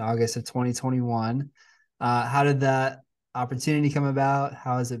Ohio in August of 2021. How did that opportunity come about?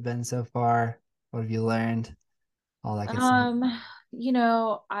 How has it been so far? What have you learned? All that good stuff. Um,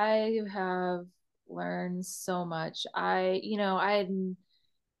 I have learned so much. I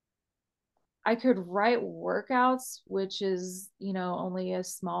could write workouts, which is, only a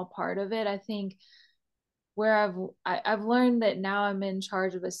small part of it. I think where I've learned that now I'm in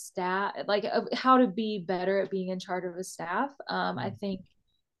charge of a staff, like of how to be better at being in charge of a staff. I Mm. think,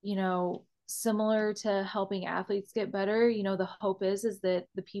 similar to helping athletes get better, the hope is that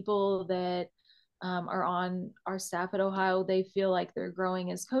the people that are on our staff at Ohio, they feel like they're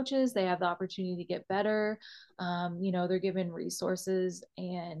growing as coaches. They have the opportunity to get better. They're given resources,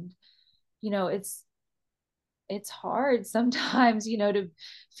 and you know, it's hard sometimes, to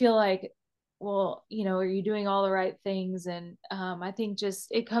feel like, well, are you doing all the right things? And I think just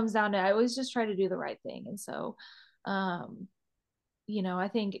it comes down to, I always just try to do the right thing. And so, um, I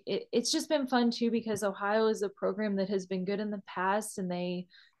think it's just been fun too, because Ohio is a program that has been good in the past, and they,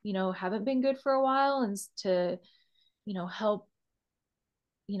 haven't been good for a while. And to, help,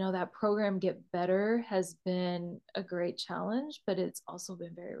 that program get better has been a great challenge, but it's also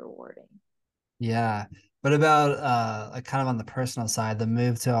been very rewarding. Yeah. What about like kind of on the personal side, the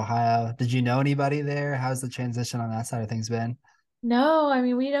move to Ohio? Did you know anybody there? How's the transition on that side of things been? No, I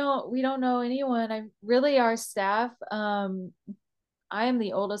mean, we don't know anyone. I'm really our staff. I am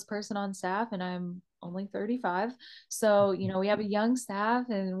the oldest person on staff, and I'm only 35. So, we have a young staff,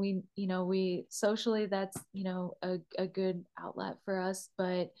 and we socially, that's, a good outlet for us.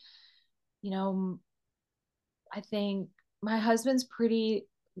 But, you know, I think my husband's pretty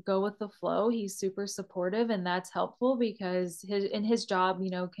go with the flow. He's super supportive, and that's helpful because his job,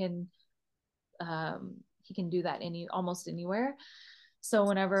 can he can do that almost anywhere. So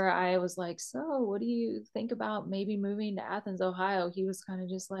whenever I was like, so what do you think about maybe moving to Athens, Ohio? He was kind of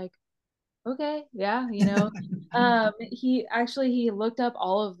just like, okay, yeah, he looked up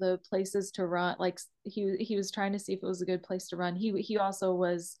all of the places to run. Like he was trying to see if it was a good place to run. He also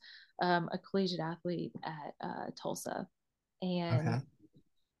was a collegiate athlete at Tulsa, and Okay.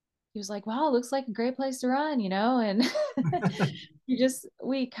 he was like, wow, it looks like a great place to run, and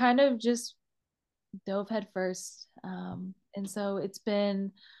we kind of just dove head first. And so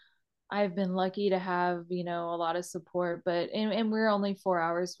I've been lucky to have, a lot of support, and we're only 4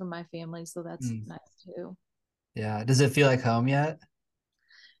 hours from my family. So that's Mm. nice too. Yeah. Does it feel like home yet?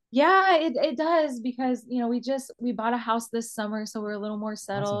 Yeah, it does, because, we bought a house this summer. So we're a little more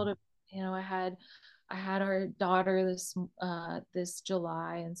Awesome. settled. I had our daughter this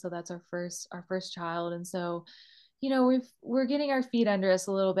July. And so that's our first child. And so, we're getting our feet under us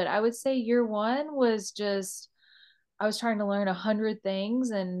a little bit. I would say year one was just, I was trying to learn 100 things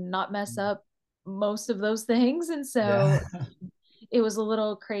and not mess up most of those things. And Yeah. so it was a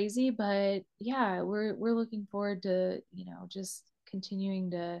little crazy, but yeah, we're looking forward to, just continuing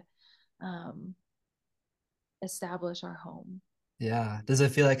to um, establish our home. Yeah. Does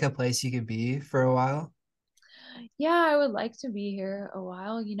it feel like a place you could be for a while? Yeah, I would like to be here a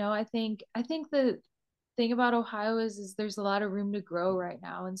while. I think the thing about Ohio is there's a lot of room to grow right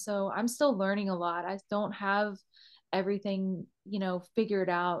now. And so I'm still learning a lot. I don't have everything, figured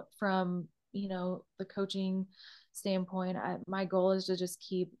out from, the coaching standpoint. My goal is to just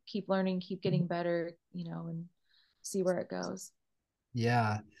keep learning, keep getting better, and see where it goes.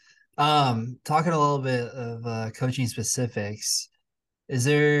 Yeah. Talking a little bit of coaching specifics, is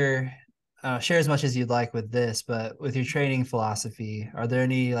there share as much as you'd like with this, but with your training philosophy, are there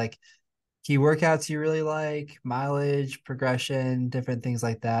any like key workouts you really like, mileage, progression, different things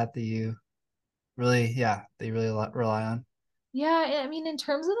like that that you rely on? Yeah, I mean, in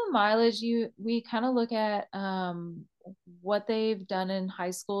terms of the mileage, we kind of look at what they've done in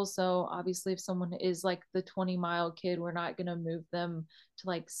high school. So obviously, if someone is like the 20-mile kid, we're not going to move them to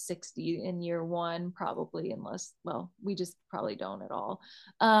like 60 in year one, probably, unless, well, we just probably don't at all.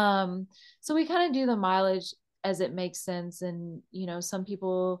 So we kind of do the mileage as it makes sense. And, some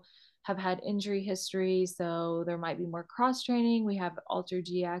people have had injury history, so there might be more cross training. We have Alter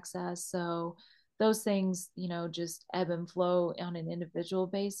G access. So those things, just ebb and flow on an individual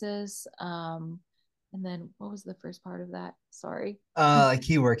basis. And then what was the first part of that? Sorry. Like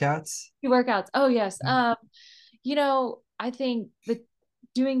key workouts. Workouts. Oh yes. I think the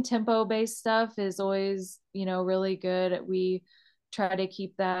doing tempo based stuff is always, really good. We try to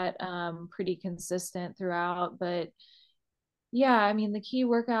keep that pretty consistent throughout. But yeah, I mean, the key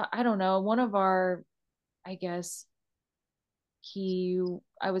workout, I don't know, one of our, I guess, key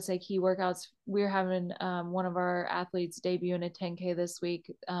I would say key workouts, we're having one of our athletes debut in a 10K this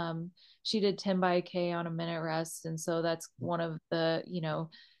week. She did 10 by a K on a minute rest, and so that's one of the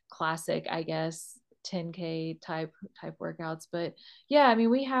classic, I guess, 10K type workouts. But yeah, I mean,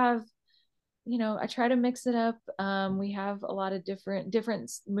 we have, I try to mix it up. We have a lot of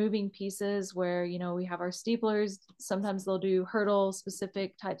different moving pieces where, we have our steeplers. Sometimes they'll do hurdle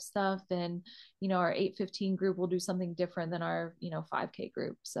specific type stuff. And, our 8:15 group will do something different than our, 5K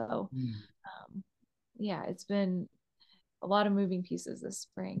group. So, Mm. um, yeah, it's been a lot of moving pieces this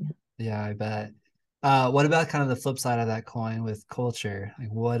spring. Yeah, I bet. What about kind of the flip side of that coin with culture?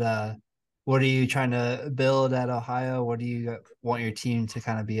 Like what are you trying to build at Ohio? What do you want your team to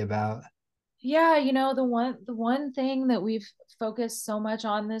kind of be about? Yeah, the one thing that we've focused so much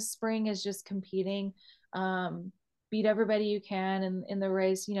on this spring is just competing. Um, Beat everybody you can in the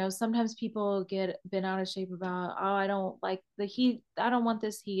race. Sometimes people get bent out of shape about, oh, I don't like the heat, I don't want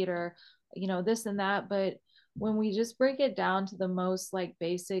this heat, or this and that. But when we just break it down to the most like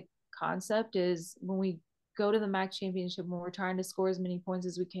basic concept is when we go to the MAC championship, when we're trying to score as many points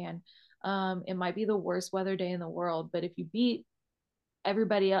as we can. It might be the worst weather day in the world, but if you beat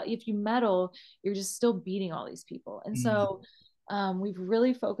everybody else, if you medal, you're just still beating all these people. And Mm, so we've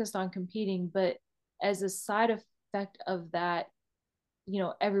really focused on competing, but as a side effect of that,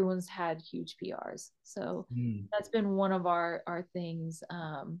 everyone's had huge PRs. So mm. that's been one of our things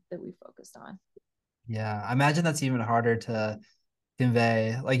that we focused on. Yeah, I imagine that's even harder to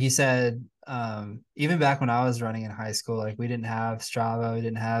convey. Like you said, even back when I was running in high school, like we didn't have Strava, we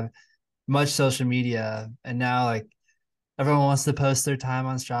didn't have much social media, and now like everyone wants to post their time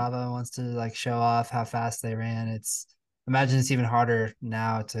on Strava, wants to like show off how fast they ran. Imagine it's even harder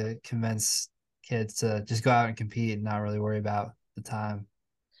now to convince kids to just go out and compete and not really worry about the time.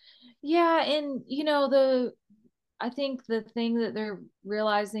 Yeah, and the I think the thing that they're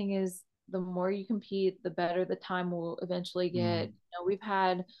realizing is the more you compete, the better the time will eventually get. Mm. We've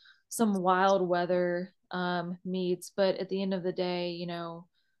had some wild weather meets, but at the end of the day,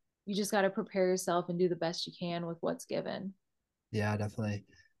 you just got to prepare yourself and do the best you can with what's given. Yeah, definitely.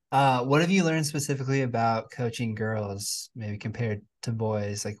 What have you learned specifically about coaching girls, maybe compared to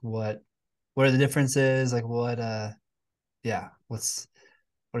boys? Like what are the differences? Like yeah, what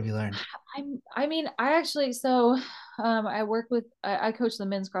have you learned? I actually, so I work with, I coach the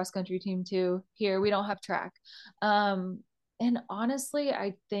men's cross country team too. Here, we don't have track. Um, and honestly,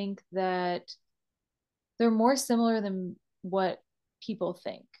 I think that they're more similar than what people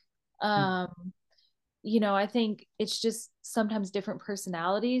think. Um, I think it's just sometimes different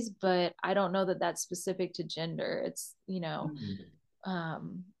personalities, but I don't know that that's specific to gender. Mm.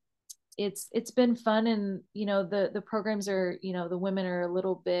 Um, it's been fun, and the programs are, the women are a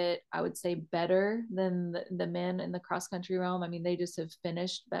little bit, I would say, better than the men in the cross country realm. I mean, they just have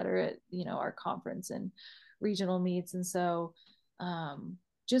finished better at our conference and regional meets, and so um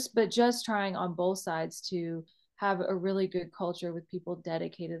just trying on both sides to have a really good culture with people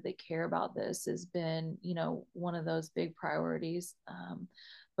dedicated that care about this has been one of those big priorities.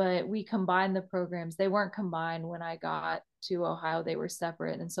 But we combined the programs. They weren't combined when I got to Ohio. They were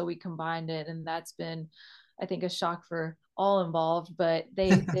separate. And so we combined it. And that's been, I think, a shock for all involved, but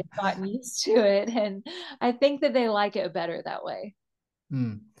they've gotten used to it. And I think that they like it better that way.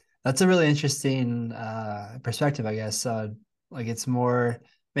 Hmm. That's a really interesting perspective, I guess. Like it's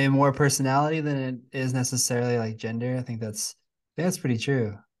maybe more personality than it is necessarily like gender. I think that's pretty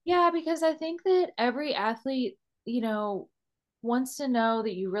true. Yeah, because I think that every athlete, you know, wants to know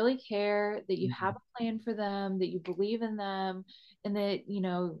that you really care, that you have Mhm. a plan for them, that you believe in them, and that,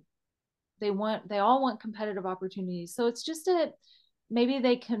 they all want competitive opportunities. So it's just maybe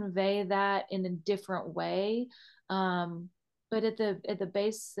they convey that in a different way. Um, but at the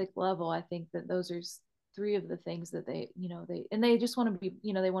basic level, I think that those are three of the things that they just want to be,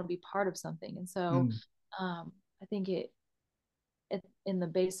 they want to be part of something. And so Mm. I think in the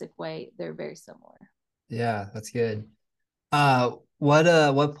basic way, they're very similar. Yeah, that's good.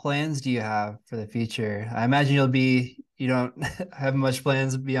 What plans do you have for the future? I imagine you don't have much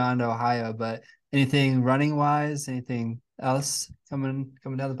plans beyond Ohio, but anything running wise, anything else coming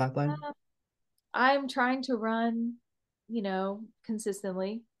down the pipeline? Um, I'm trying to run,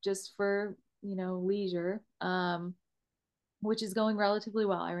 consistently just for, leisure, which is going relatively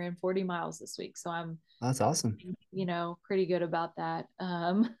well. I ran 40 miles this week, so I'm, Oh, that's awesome. pretty good about that.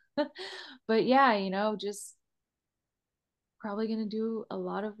 But yeah, just probably going to do a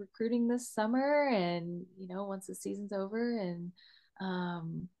lot of recruiting this summer, and once the season's over, and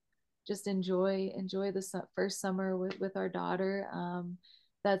um, just enjoy the first summer with our daughter.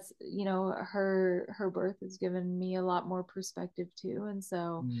 That's her birth has given me a lot more perspective too, and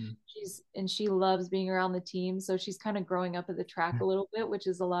so Mm. she loves being around the team, so she's kind of growing up at the track a little bit, which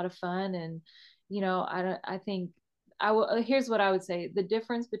is a lot of fun. And I think I will. Here's what I would say: the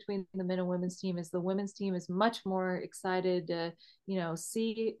difference between the men and women's team is the women's team is much more excited to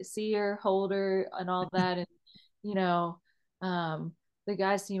see her, hold her, and all that, and you know um the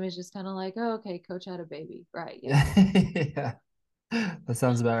guys team is just kind of like, oh, okay, coach had a baby, right? Yeah. Yeah, that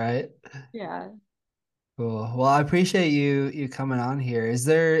sounds about right. Yeah. Cool. Well, I appreciate you coming on here. Is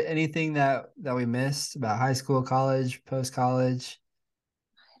there anything that we missed about high school, college, post college?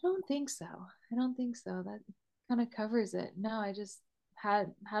 I don't think so. I don't think so. That kind of covers it. No, I just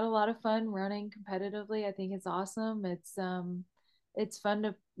had a lot of fun running competitively. I think it's awesome. It's it's fun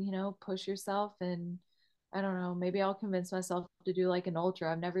to, push yourself. And I don't know, maybe I'll convince myself to do like an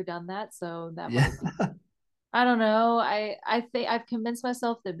ultra. I've never done that, so that Yeah. might be, I don't know. I think I've convinced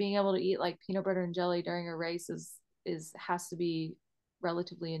myself that being able to eat like peanut butter and jelly during a race is has to be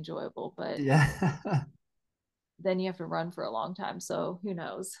relatively enjoyable, but Yeah. then you have to run for a long time, so who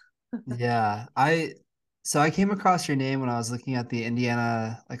knows. Yeah. I came across your name when I was looking at the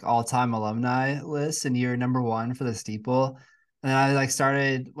Indiana like all-time alumni list, and you're number one for the steeple. And I like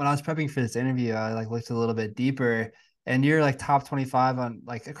started when I was prepping for this interview, I like looked a little bit deeper, and you're like top 25 on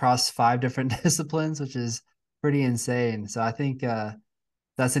like across five different disciplines, which is pretty insane. So I think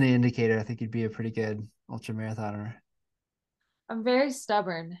that's an indicator. I think you'd be a pretty good ultra marathoner. I'm very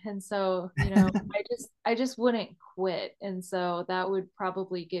stubborn, and so, I just wouldn't quit, and so that would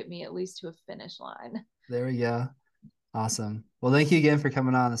probably get me at least to a finish line. There we go. Awesome. Well, thank you again for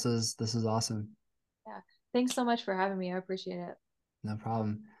coming on. This is awesome. Yeah. Thanks so much for having me. I appreciate it. No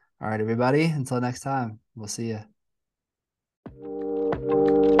problem. All right, everybody. Until next time, we'll see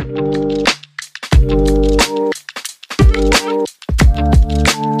you.